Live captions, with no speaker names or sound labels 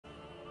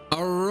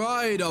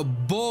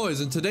Alright, boys,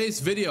 in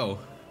today's video,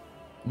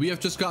 we have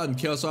just gotten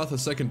Chaos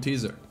Author's second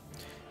teaser.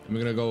 And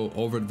we're gonna go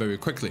over it very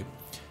quickly.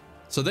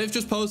 So they've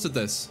just posted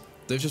this.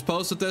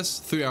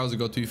 3 hours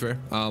ago, to be fair.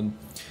 And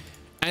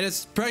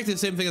it's practically the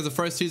same thing as the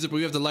first teaser, but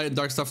we have the light and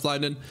dark stuff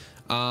lined in.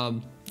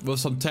 With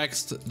some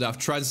text that I've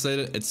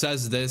translated. It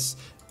says this,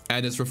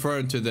 and it's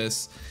referring to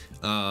this.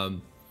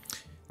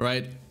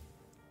 Right?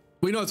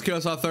 We know it's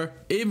Chaos Author.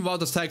 Even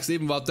about this text,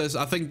 even about this,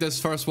 I think this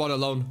first one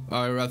alone,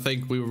 I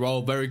think we were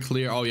all very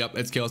clear. Oh, yep,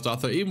 it's Chaos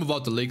Author. Even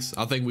without the leaks,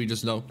 I think we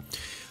just know.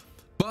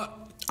 But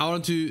I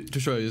wanted to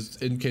show you,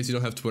 in case you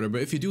don't have Twitter.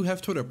 But if you do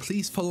have Twitter,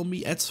 please follow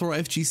me at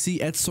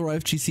SoraFGC. At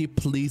SoraFGC,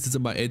 please.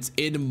 It's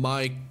in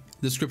my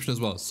description as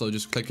well. So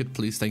just click it,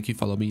 please. Thank you.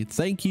 Follow me.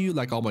 Thank you.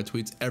 Like all my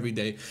tweets every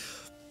day.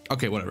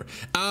 Okay, whatever.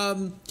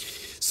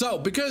 So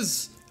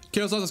because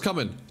Chaos Author is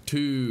coming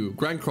to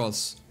Grand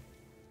Cross,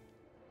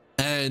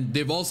 and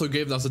they've also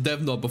given us a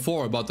dev note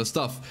before about the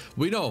stuff,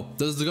 we know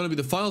this is going to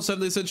be the final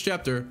 70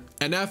 chapter,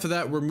 and after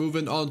that we're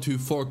moving on to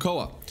 4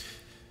 Koa.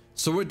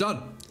 So we're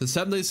done. The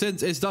 70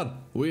 Sins is done.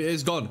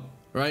 It's gone,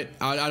 right?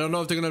 I don't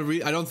know if they're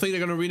gonna I don't think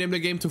they're gonna rename the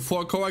game to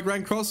 4 Koa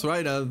Grand Cross,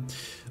 right? I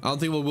don't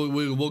think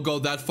we'll go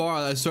that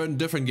far. A certain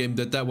different game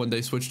did that when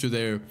they switched to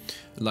their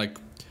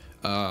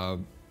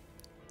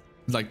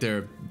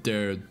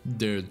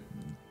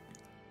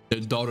their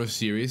daughter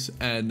series,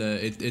 and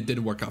it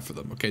didn't work out for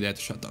them. Okay, they had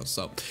to shut down.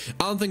 So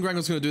I don't think Grand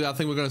Cross is gonna do that. I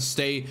think we're gonna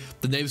stay,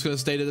 the name's gonna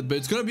stay, but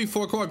it's gonna be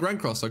 4 Koa Grand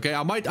Cross. Okay,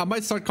 I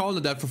might start calling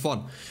it that for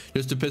fun,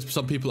 just to piss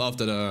some people off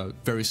that are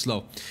very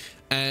slow.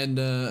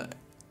 And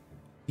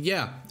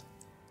yeah,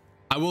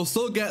 I will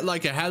still get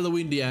like a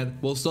Halloween the end.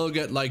 We'll still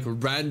get like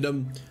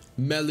random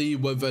Meli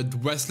with a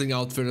wrestling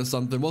outfit or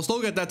something. We'll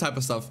still get that type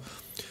of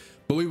stuff.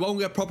 But we won't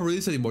get proper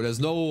release anymore. There's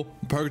no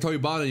Purgatory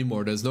Bond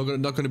anymore. There's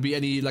not gonna be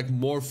any like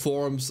more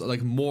forms,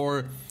 like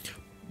more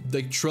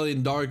like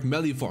Trillion Dark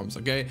Meli forms.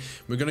 Okay,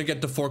 we're gonna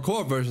get the 4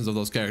 Koa versions of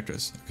those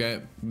characters.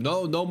 Okay,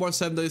 no more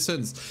 7 Day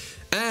Sins,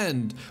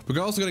 and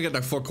we're also gonna get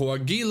like 4 Koa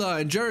Gila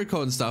and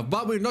Jericho and stuff.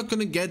 But we're not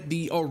gonna get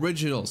the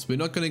originals. We're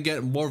not gonna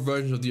get more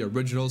versions of the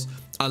originals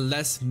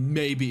unless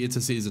maybe it's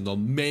a season, or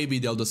maybe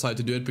they'll decide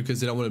to do it because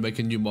they don't want to make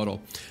a new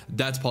model.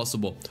 That's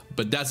possible,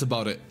 but that's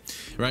about it,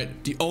 right?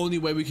 The only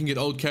way we can get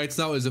old characters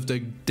now is if the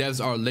devs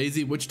are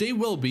lazy, which they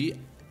will be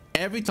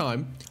every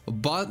time.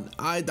 But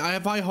I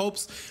have high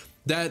hopes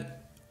that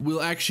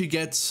we'll actually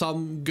get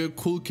some good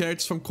cool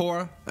characters from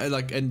Korra,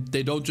 and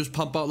they don't just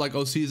pump out like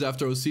OCs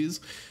after OCs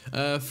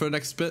for the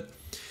next bit.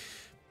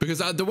 Because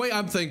the way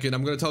I'm thinking,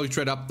 I'm gonna tell you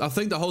straight up, I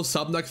think the whole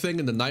Subnut thing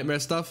and the Nightmare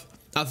stuff,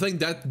 I think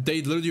that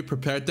they literally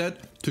prepared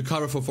that to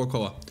cover for 4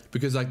 Koa.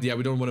 Because like, yeah,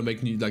 we don't want to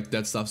make new like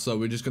that stuff, so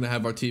we're just gonna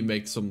have our team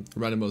make some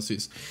random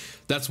OCs.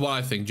 That's what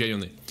I think,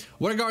 genuinely.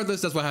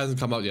 Regardless, that's what hasn't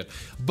come out yet.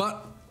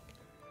 But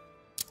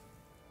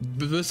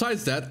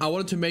besides that, I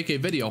wanted to make a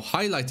video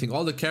highlighting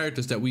all the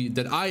characters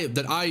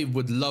that I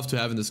would love to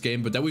have in this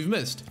game, but that we've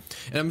missed.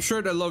 And I'm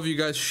sure that a lot of you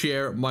guys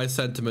share my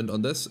sentiment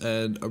on this,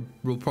 and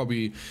will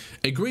probably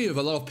agree with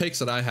a lot of picks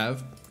that I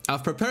have.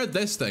 I've prepared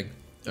this thing,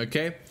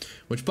 okay?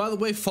 Which, by the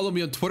way, follow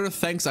me on Twitter.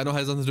 Thanks. I know it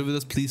has nothing to do with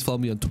this. Please follow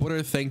me on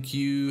Twitter. Thank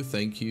you.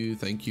 Thank you.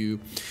 Thank you.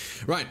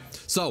 Right.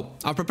 So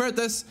I've prepared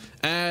this,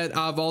 and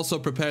I've also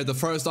prepared the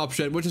first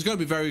option, which is going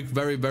to be very,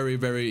 very, very,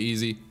 very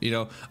easy. You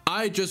know,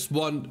 I just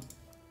want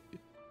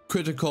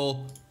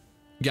critical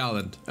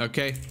GALAND.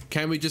 Okay,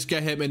 can we just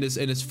get him in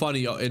his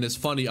funny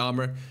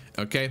armor?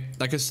 Okay,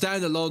 like a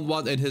standalone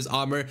one in his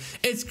armor.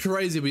 It's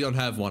crazy we don't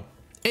have one.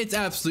 It's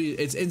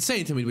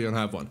insane to me we don't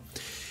have one.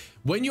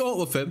 When you ult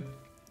with him,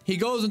 he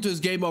goes into his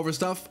game over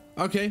stuff.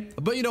 Okay,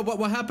 but you know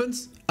what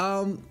happens?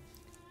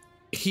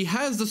 He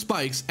has the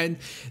spikes, and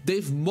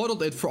they've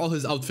modeled it for all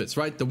his outfits,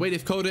 right? The way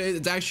they've coded it,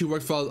 it's actually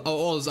worked for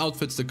all his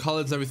outfits. The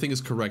colors and everything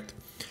is correct,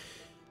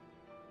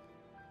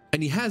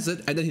 and he has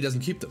it, and then he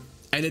doesn't keep them.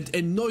 And it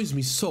annoys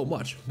me so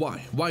much.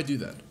 Why do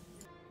that?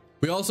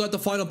 We also had the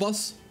final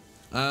boss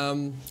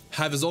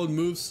have his own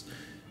moves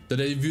that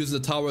they've used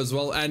in the tower as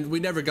well, and we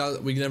never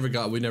got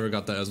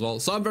that as well.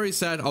 So I'm very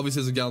sad.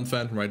 Obviously, as a GALAND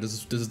fan, right?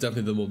 This is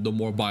definitely the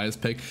more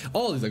biased pick.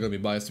 All these are gonna be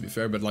biased, to be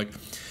fair, but like,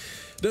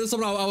 this is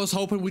something I was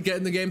hoping we'd get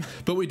in the game,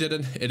 but we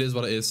didn't. It is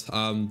what it is.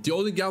 The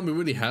only GALAND we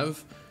really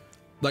have,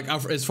 like,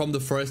 is from the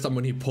first time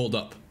when he pulled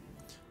up.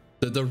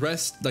 The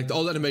rest, like,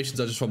 all the animations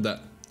are just from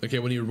that. Okay,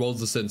 when he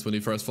rolls the Sins, when he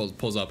first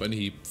pulls up, and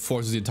he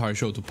forces the entire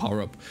show to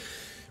power up,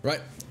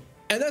 right?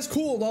 And that's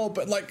cool and all,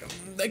 but like,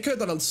 they could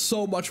have done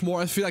so much more.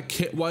 I feel like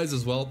kit-wise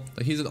as well.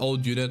 Like, he's an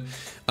old unit.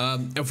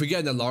 If we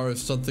get an Alara or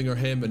something, or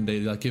him, and they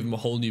like give him a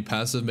whole new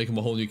passive, make him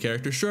a whole new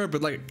character, sure,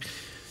 but like,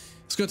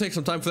 it's gonna take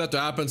some time for that to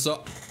happen.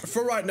 So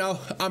for right now,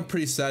 I'm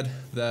pretty sad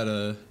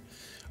that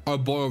our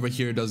boy over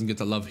here doesn't get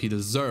the love he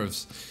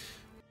deserves.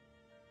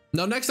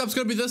 Now, next up is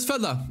gonna be this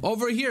fella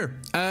over here.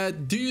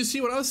 Do you see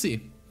what I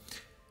see?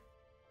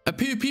 A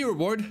PvP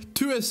reward,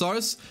 2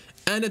 SRs,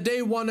 and a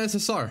day 1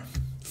 SSR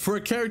for a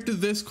character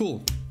this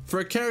cool.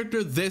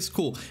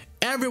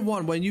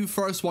 Everyone, when you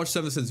first watched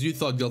Seven Sins, you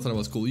thought Gil Thunder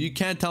was cool. You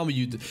can't tell me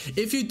you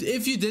if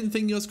you didn't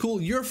think he was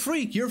cool, you're a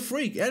freak. You're a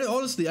freak. And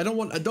honestly, I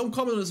don't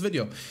comment on this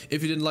video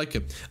if you didn't like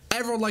him.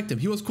 Everyone liked him.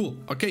 He was cool.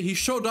 Okay, he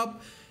showed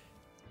up.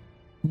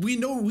 We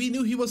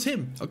knew he was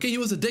him. Okay, he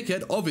was a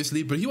dickhead,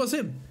 obviously, but he was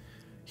him.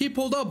 He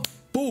pulled up.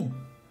 Boom.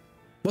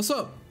 What's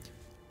up?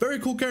 Very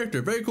cool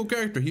character. Very cool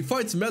character. He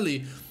fights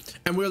Meli,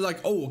 and we're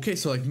like, oh, okay,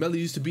 so like Meli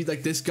used to be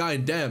like this guy,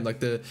 and damn, like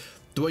the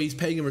way he's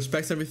paying him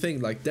respects and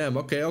everything, like damn,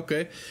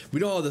 okay, we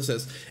know how this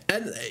is.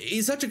 And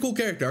he's such a cool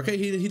character. Okay,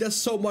 he does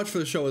so much for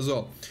the show as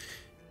well.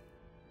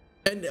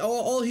 And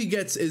all he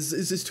gets is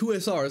his 2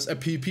 SRs, a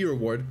PvP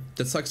reward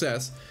that sucks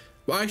ass.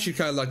 Well, I actually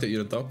kind of like that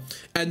unit though.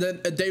 And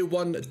then a day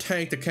 1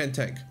 tank that can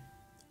tank.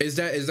 Is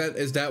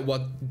that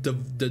what the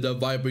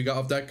vibe we got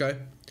of that guy?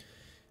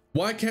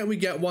 Why can't we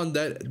get one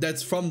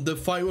that's from the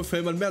fight with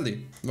him and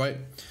Meli, right?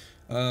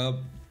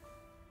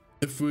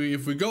 If we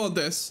go on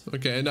this,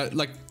 okay, and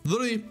like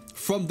literally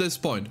from this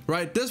point,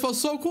 right? This was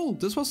so cool.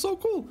 This was so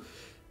cool,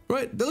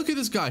 right? Look at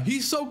this guy.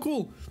 He's so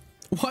cool.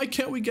 Why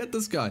can't we get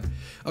this guy?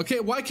 Okay,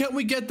 why can't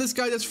we get this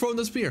guy that's throwing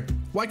the spear?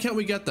 Why can't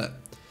we get that?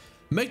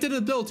 Make that an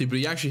ability, but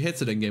he actually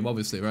hits it in game,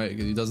 obviously, right?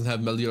 Because he doesn't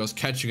have Meliodas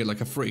catching it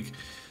like a freak.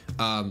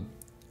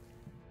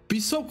 Be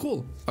so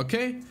cool,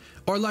 okay?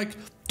 Or like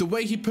the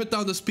way he put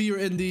down the spear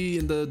in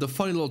the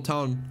funny little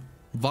town,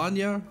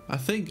 VAYNE, I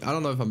think. I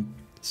don't know if I'm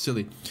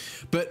silly,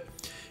 but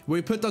where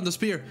he put down the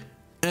spear,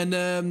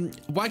 and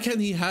why can't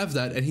he have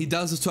that? And he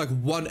does this to like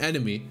one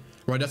enemy,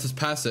 right? That's his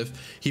passive.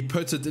 He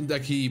puts it in,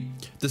 like he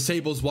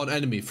disables one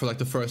enemy for like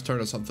the first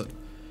turn or something,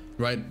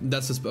 right?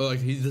 That's his, like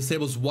he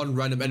disables one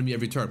random enemy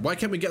every turn. Why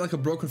can't we get like a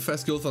broken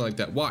fast skill thing like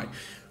that? Why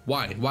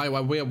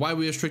are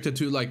we restricted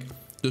to like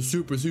the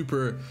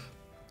super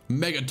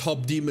mega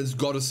top demons,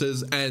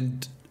 goddesses,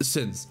 and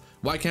sins?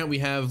 Why can't we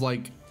have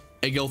like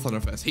a Gil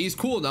Thunder Fest? He's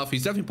cool enough.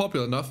 He's definitely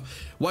popular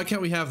enough. Why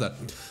can't we have that?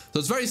 So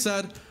it's very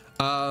sad.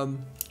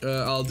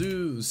 I'll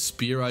do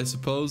spear, I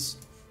suppose,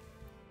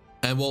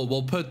 and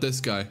we'll put this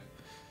guy.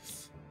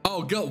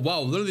 Oh,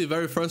 wow, literally the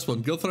very first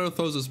one. Gil Thunder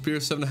throws a spear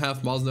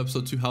 7.5 miles in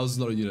episode 2. How is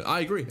not a unit?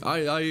 I agree.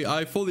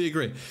 I fully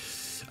agree.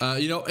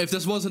 You know, if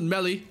this wasn't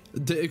Meli,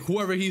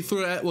 whoever he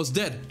threw it at was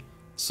dead.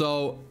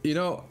 So, you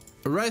know,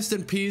 rest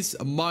in peace,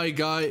 my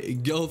guy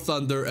Gil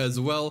Thunder as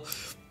well.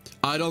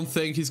 I don't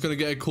think he's gonna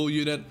get a cool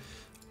unit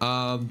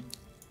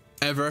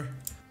ever.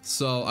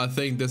 So I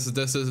think this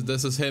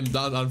is him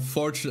done,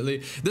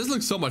 unfortunately. This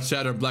looks so much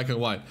sadder in black and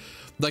white.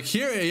 Like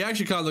here, he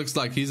actually kind of looks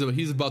like he's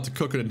about to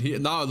cook it,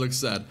 and now it looks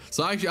sad.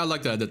 So actually, I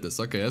like that I did this.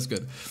 Okay, that's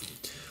good.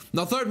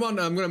 Now third one,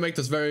 I'm gonna make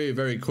this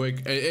very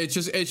quick. It's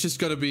just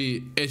gonna be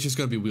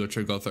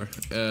wheelchair Gother.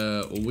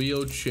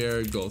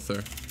 Wheelchair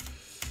Gother.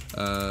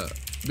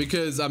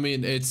 Because I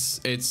mean it's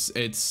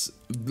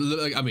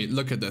like, I mean,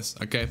 look at this.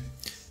 Okay,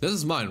 this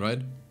is mine, right?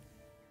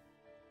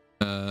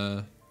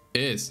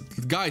 It is.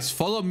 Guys,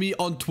 follow me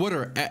on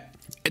Twitter at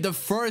the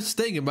first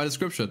thing in my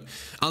description.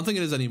 I don't think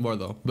it is anymore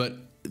though, but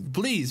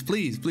please.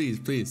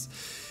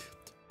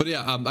 But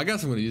yeah, I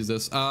guess I'm gonna use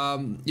this.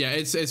 Yeah,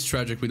 it's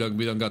tragic we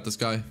don't got this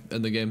guy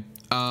in the game.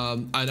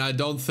 And I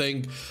don't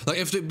think, like,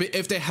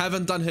 if they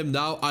haven't done him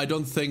now, I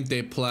don't think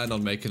they plan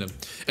on making him.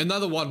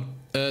 Another one.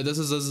 This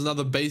is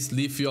another base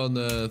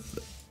Leafeon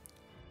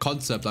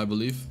concept, I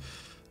believe.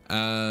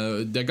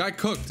 The guy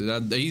cooked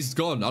and he's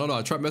gone. I don't know.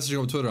 I tried messaging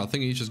him on Twitter. I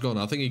think he's just gone.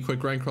 I think he quit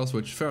Grand Cross,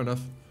 which fair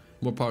enough.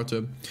 More power to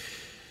him.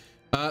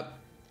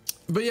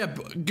 But yeah,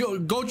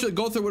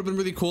 Gother would have been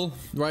really cool,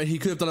 right? He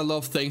could have done a lot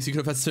of things. He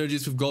could have had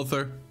synergies with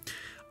Gother.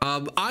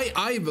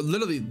 I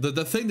literally,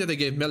 the thing that they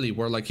gave Meli,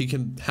 where like he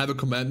can have a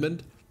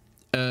commandment,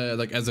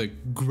 like as a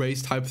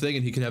grace type thing,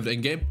 and he can have it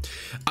in game.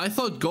 I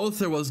thought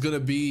Gother was gonna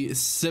be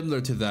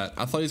similar to that.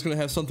 I thought he's gonna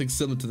have something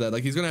similar to that.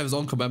 Like he's gonna have his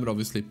own commandment,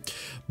 obviously,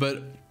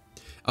 but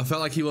I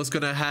felt like he was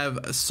gonna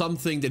have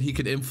something that he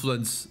could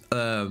influence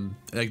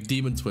like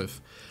demons with.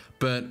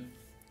 But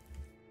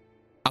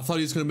I thought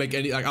he was gonna make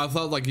any, like, I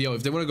thought like, yo,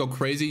 if they want to go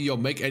crazy, yo,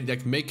 make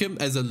him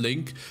as a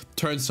link,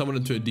 turn someone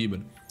into a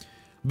demon.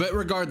 But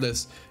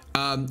regardless,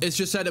 it's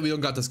just sad that we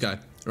don't got this guy,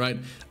 right?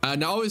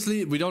 Now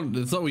obviously we don't,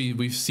 it's not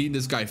we've seen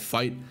this guy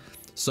fight,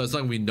 so it's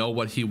not like we know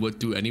what he would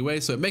do anyway,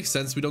 so it makes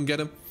sense we don't get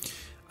him.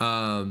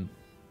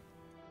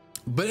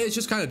 But it's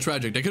just kind of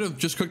tragic. They could have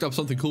just cooked up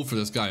something cool for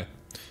this guy,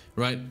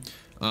 right?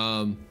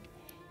 And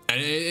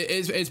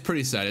it's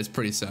pretty sad. It's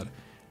pretty sad.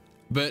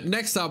 But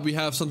next up, we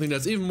have something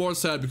that's even more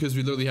sad because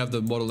we literally have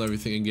the model and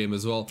everything in game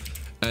as well,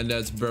 and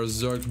that's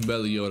Berserk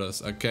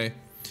Meliodas. Okay,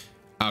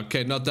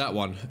 okay, not that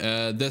one.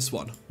 This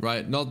one,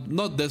 right?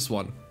 Not this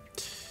one.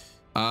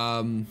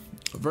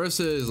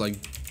 Versus like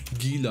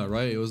Gila,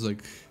 right? It was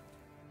like,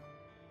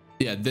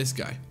 yeah, this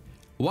guy.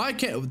 Why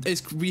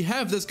can't we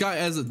have this guy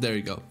as a, there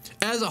you go,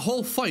 as a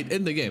whole fight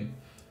in the game?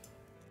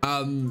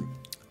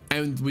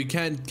 And we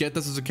can't get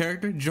this as a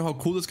character. Do you know how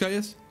cool this guy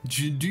is?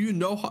 Do you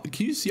know how,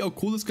 can you see how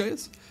cool this guy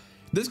is?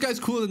 This guy's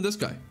cooler than this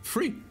guy.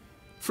 Free.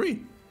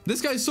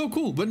 This guy is so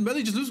cool. When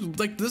Meli just loses,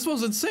 like, this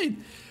was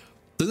insane.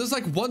 This is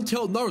like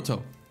one-tailed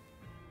Naruto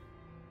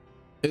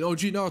in OG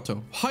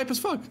Naruto. Hype as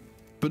fuck.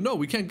 But no,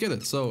 we can't get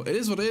it. So it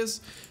is what it is.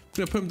 I'm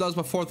gonna put him down as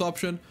my 4th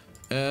option.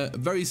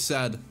 Very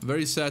sad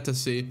to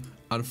see,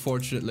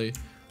 unfortunately.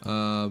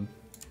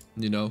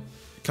 You know,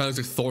 kind of looks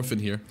like Thorfinn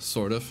here,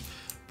 sort of.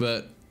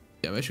 But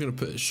yeah, I'm actually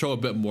gonna show a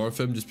bit more of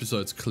him just so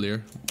it's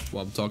clear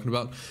what I'm talking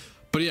about.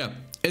 But yeah,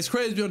 it's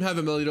crazy we don't have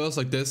a Meliodas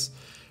like this,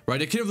 right?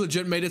 They could have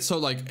legit made it so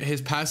like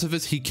his passive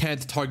is he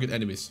can't target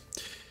enemies,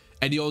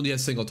 and he only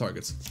has single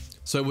targets,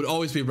 so it would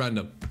always be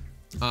random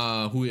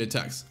who he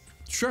attacks.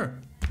 Sure,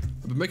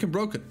 but make him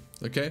broken,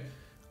 okay?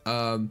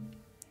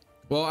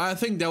 Well, I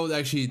think that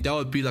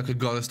would be like a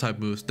goddess type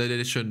move.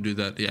 They shouldn't do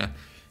that. Yeah.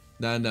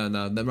 No.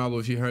 Then Marvel,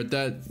 if you heard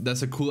that,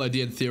 that's a cool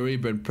idea in theory,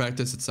 but in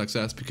practice it sucks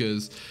ass,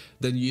 because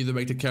then you either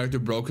make the character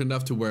broken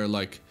enough to where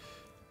like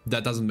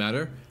that doesn't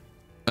matter,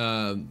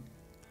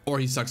 or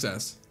he sucks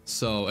ass.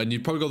 So, and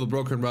you'd probably go the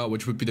broken route,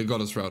 which would be the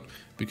goddess route,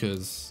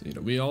 because you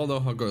know we all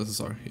know how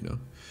goddesses are, you know.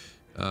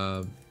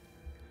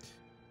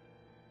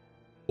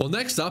 Well,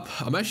 next up,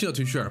 I'm actually not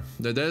too sure.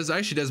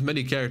 There's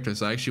many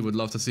characters I actually would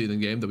love to see in the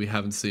game that we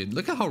haven't seen.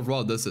 Look at how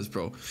raw this is,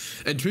 bro.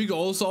 And Trigo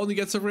also only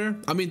gets a rare.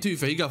 I mean, to be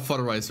fair, he got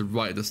Futterized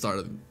right at the start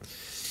of it.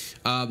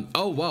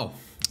 Oh wow.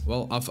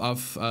 Well,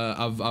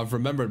 I've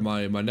remembered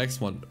my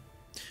next one.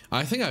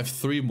 I think I have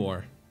 3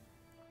 more,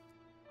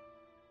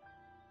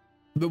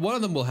 but one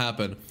of them will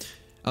happen.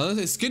 I'm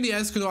gonna say Skinny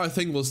Escanor. I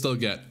think we'll still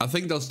get. I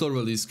think they'll still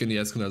release Skinny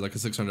Escanor like a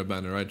 600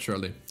 banner, right?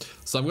 Surely.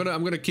 So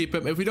I'm gonna keep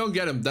him. If we don't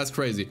get him, that's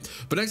crazy.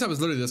 But next time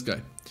is literally this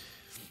guy.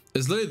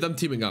 It's literally them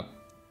teaming up.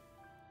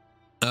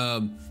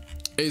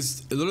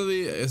 Is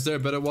there a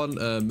better one?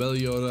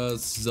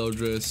 Meliodas,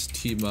 Zeldris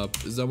team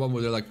up. Is that one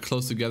where they're like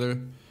close together?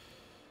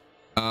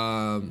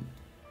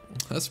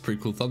 That's a pretty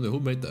cool thumbnail.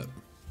 Who made that?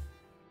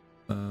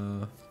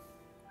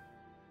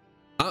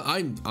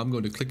 I'm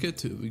going to click it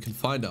too. We can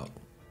find out.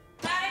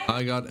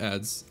 I got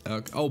ads.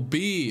 Oh,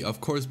 B. Of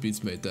course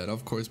Beats made that.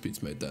 Of course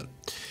Beats made that.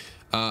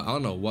 I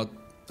don't know what.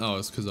 Oh,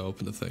 it's because I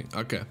opened the thing.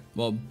 Okay.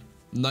 Well,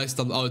 nice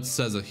thumb. Oh, it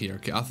says it here.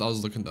 Okay, I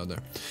was looking down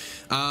there.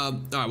 All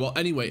right. Well,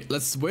 anyway,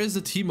 where's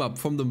the team up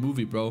from the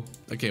movie, bro?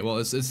 Okay. Well,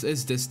 it's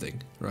this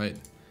thing, right?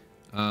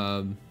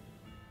 Cannot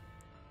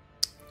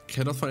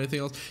find anything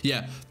else.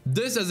 Yeah,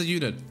 this as a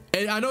unit.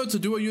 And I know it's a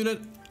duo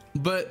unit,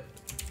 but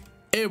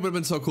it would have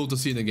been so cool to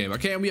see in the game.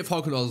 Okay, and we have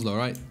Hawk and Oslo,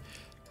 right?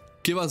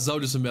 Give us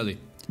Zeldris and Meli.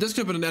 This could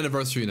have been an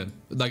anniversary unit.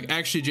 Like,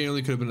 actually,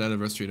 genuinely could have been an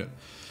anniversary unit.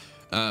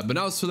 But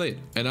now it's too late,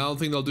 and I don't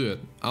think they'll do it.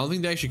 I don't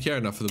think they actually care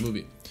enough for the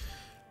movie.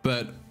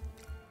 But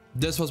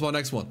this was my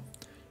next one.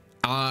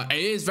 It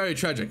is very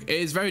tragic. It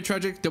is very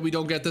tragic that we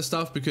don't get this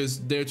stuff because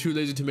they're too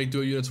lazy to make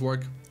dual units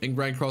work in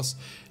Grand Cross.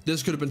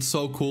 This could have been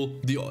so cool.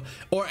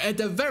 Or at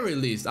the very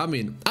least, I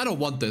mean, I don't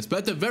want this, but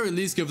at the very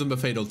least, give them a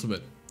Fate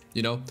Ultimate.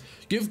 You know,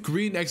 give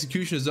Green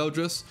Execution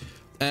Zeldris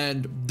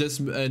and this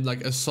and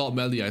like Assault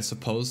Meli, I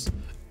suppose.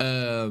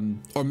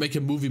 Or make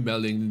a movie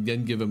Meli and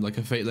then give him like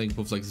a Fate Link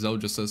with like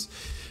Zeldris's.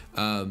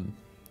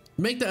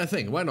 Make that a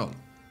thing. Why not?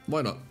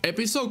 Why not? It'd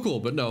be so cool,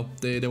 but no,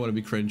 they want to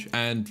be cringe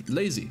and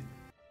lazy.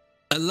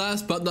 And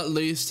last but not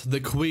least, the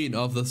queen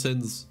of the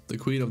sins, the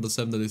queen of the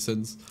 7 deadly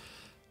sins,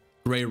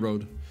 Grey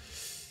Road.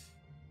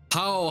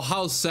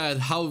 How sad,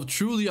 how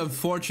truly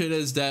unfortunate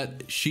is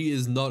that she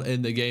is not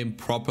in the game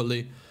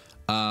properly.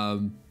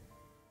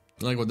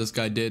 Like what this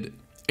guy did.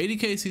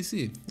 80k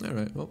CC. All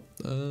right, well,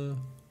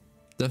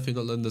 definitely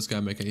not letting this guy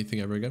make anything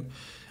ever again.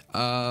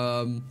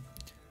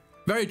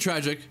 Very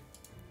tragic.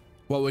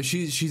 Well, was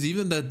she's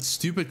even that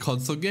stupid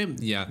console game?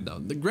 Yeah, no.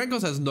 The Grand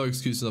Cross has no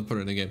excuse to not put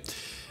her in the game.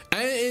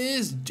 And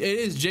it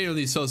is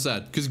genuinely so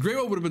sad because Grey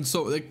Road would have been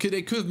so they could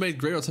have made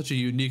Grey Road such a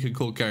unique and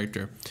cool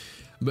character,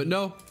 but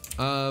no,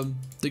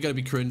 they gotta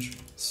be cringe.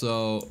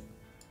 So,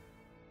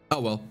 oh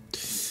well.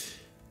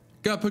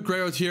 Gotta put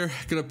Grey Road here.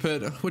 Gonna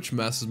put which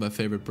mask is my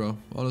favorite, bro?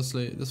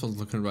 Honestly, this one's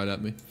looking right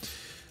at me.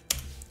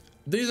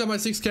 These are my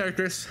 6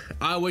 characters.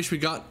 I wish we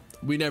got.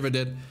 We never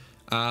did.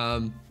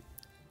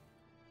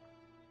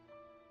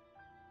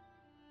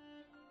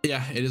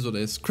 Yeah, it is what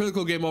it is.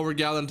 Critical game over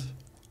Galand.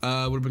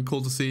 Would have been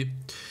cool to see.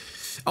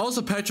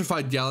 Also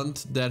petrified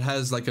Galand that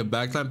has like a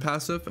backline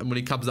passive, and when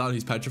he comes out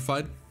he's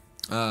petrified,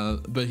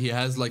 but he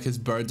has like his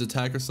bird's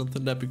attack or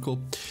something. That'd be cool,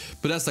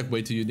 but that's like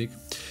way too unique.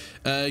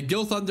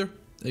 Gil Thunder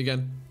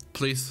again,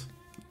 please.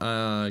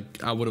 I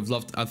would have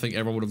loved. I think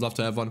everyone would have loved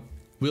to have one.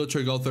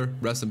 Wheelchair Gother,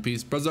 rest in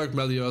peace. Berserk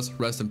Meliodas,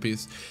 rest in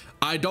peace.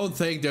 I don't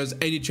think there's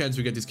any chance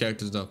we get these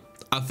characters now.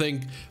 I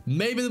think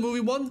maybe the movie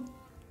one.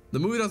 The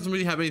movie doesn't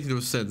really have anything to do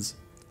with sins.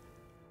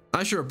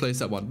 I should replace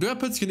that one. Do I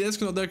put Skinny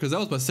Escanor there? Because that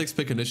was my 6th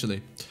pick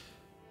initially.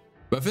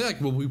 But I feel like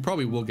we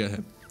probably will get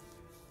him.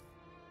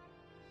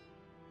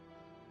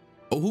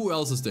 Oh, who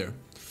else is there?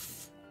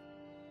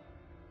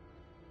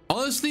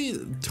 Honestly,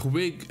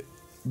 Twig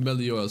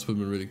Meliodas would have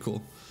been really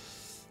cool.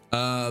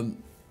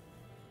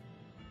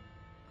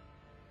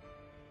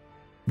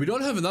 We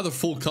don't have another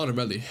full counter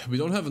Meli. We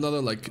don't have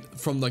another like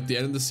from like the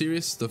end of the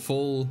series, the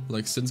full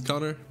like sins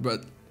counter.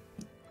 But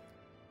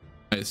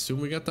I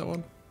assume we get that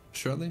one.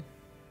 Surely.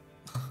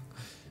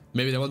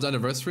 Maybe that one's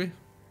anniversary.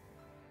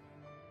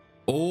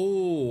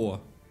 Oh,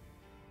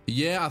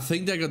 Yeah, I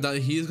think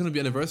that he is gonna be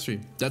anniversary.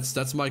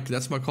 That's my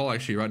call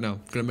actually right now.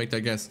 Gonna make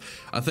that guess.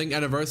 I think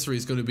anniversary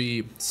is gonna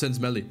be since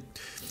Meli.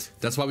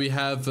 That's why we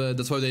have.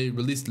 That's why they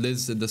released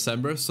Liz in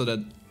December, so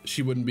that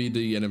she wouldn't be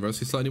the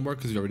anniversary slot anymore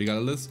because we already got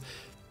a Liz.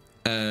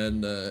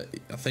 And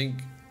I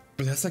think,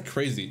 but that's like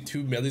crazy.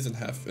 2 Melis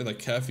in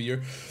like half a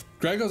year.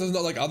 Grand Cross is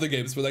not like other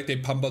games, but like they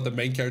pump out the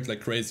main character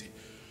like crazy.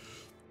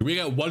 We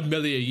got 1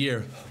 Meli a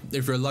year.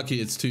 If you're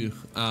lucky, it's 2.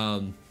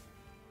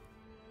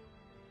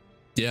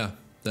 Yeah,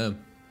 damn.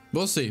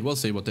 We'll see what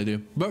they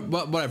do. But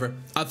whatever.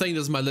 I think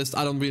this is my list.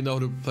 I don't really know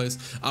who to place.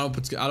 I don't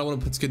want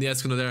to put Skinny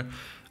Escanor there.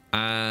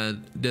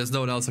 And there's no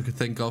one else I could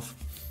think of.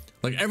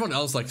 Like everyone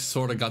else like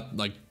sort of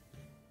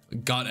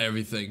got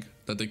everything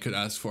that they could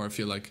ask for, I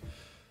feel like.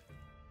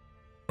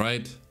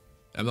 Right?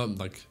 I'm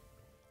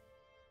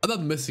not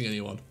missing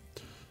anyone.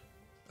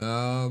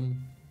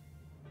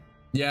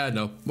 Yeah,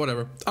 no,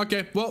 whatever.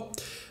 Okay, well,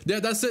 yeah,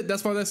 that's it.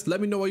 That's my list.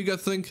 Let me know what you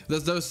guys think.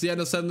 That's the end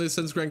of 7 days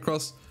since Grand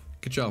Cross.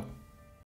 Good job.